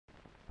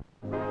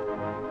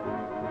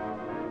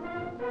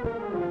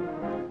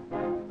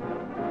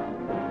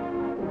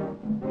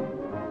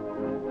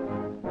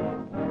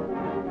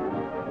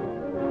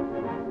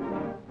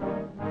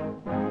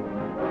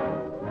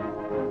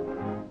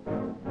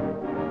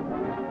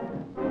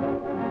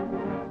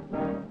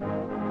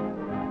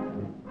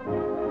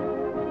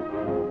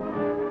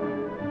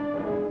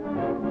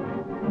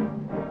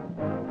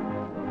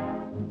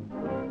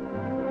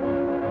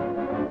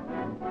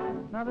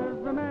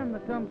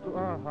that comes to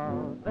our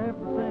house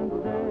every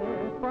single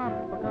day.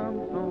 Papa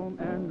comes home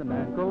and the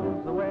man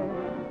goes away.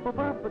 Well,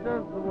 Papa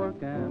does the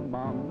work and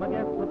Mama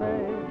gets the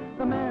pay.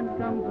 The man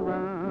comes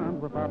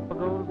around where Papa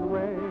goes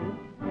away.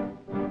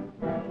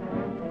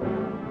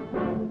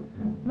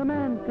 The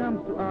man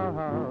comes to our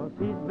house,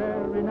 he's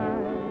very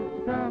nice.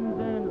 He comes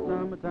in the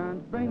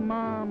summertime to bring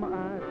Mama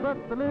ice.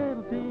 But the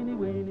little teeny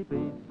weeny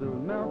piece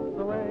soon melts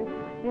away.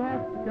 He has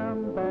to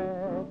come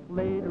back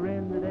later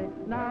in the day.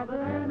 Now the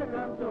man that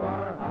comes to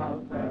our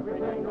house every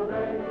single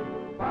day.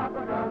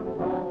 Papa comes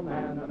home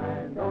and the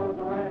man goes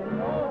away.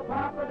 Oh,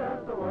 Papa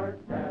does the work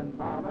and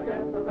Mama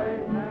gets the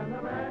pay. And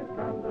the man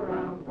comes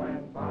around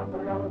when Papa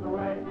goes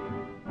away.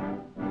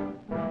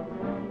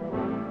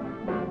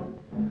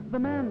 The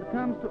man that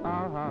comes to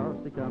our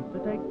house, he comes to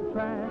take the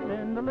trash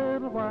in a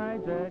little white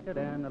jacket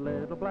and a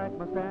little black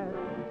mustache.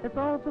 It's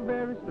also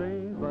very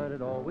strange, but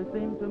it always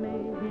seemed to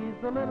me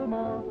he's a little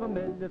more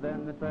familiar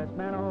than the trash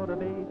man ought to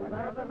be.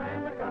 There's a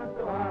man that comes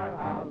to our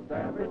house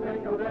every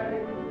single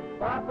day.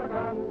 Papa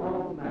comes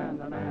home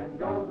and the man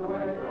goes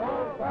away.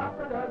 Oh,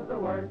 Papa does the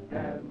work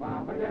and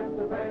Mama gets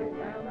the pay.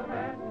 And the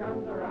man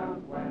comes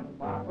around when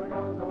Papa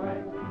goes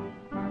away.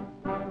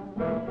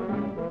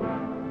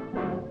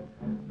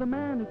 The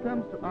man who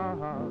comes to our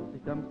house, he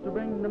comes to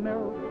bring the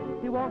milk.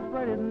 He walks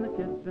right in the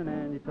kitchen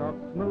and he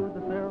talks smooth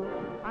as silk.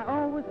 I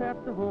always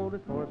have to hold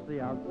his horsey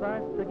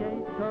outside the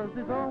gate, 'cause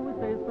he's always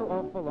stays so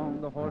awful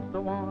long, the horse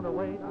don't want to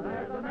wait.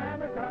 There's a man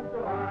that comes to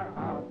our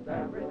house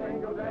every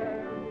single day.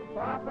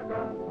 Papa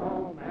comes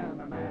home and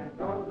the man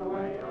goes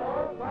away.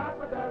 Oh,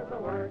 Papa does the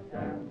work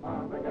and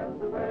Mama gets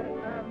the pay.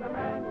 And the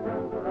man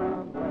comes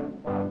around when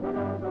Papa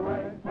goes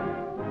away.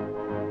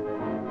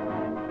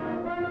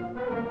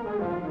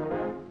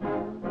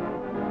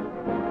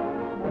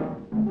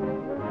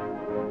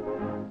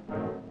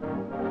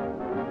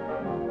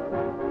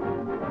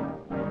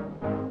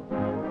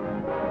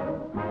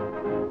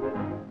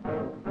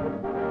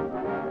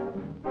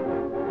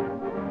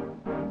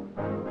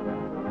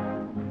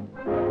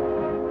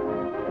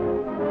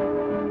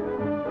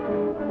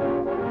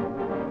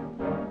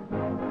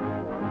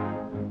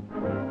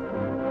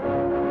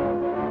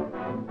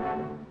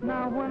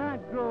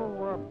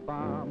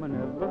 I'm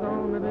never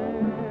gonna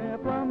be a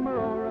plumber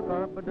or a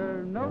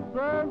carpenter, no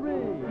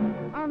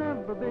sirree. I'll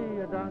never be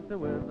a doctor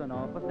with an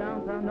office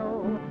downtown,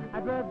 no.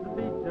 I'd rather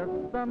be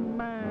just some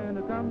man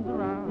who comes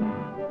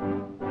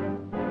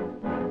around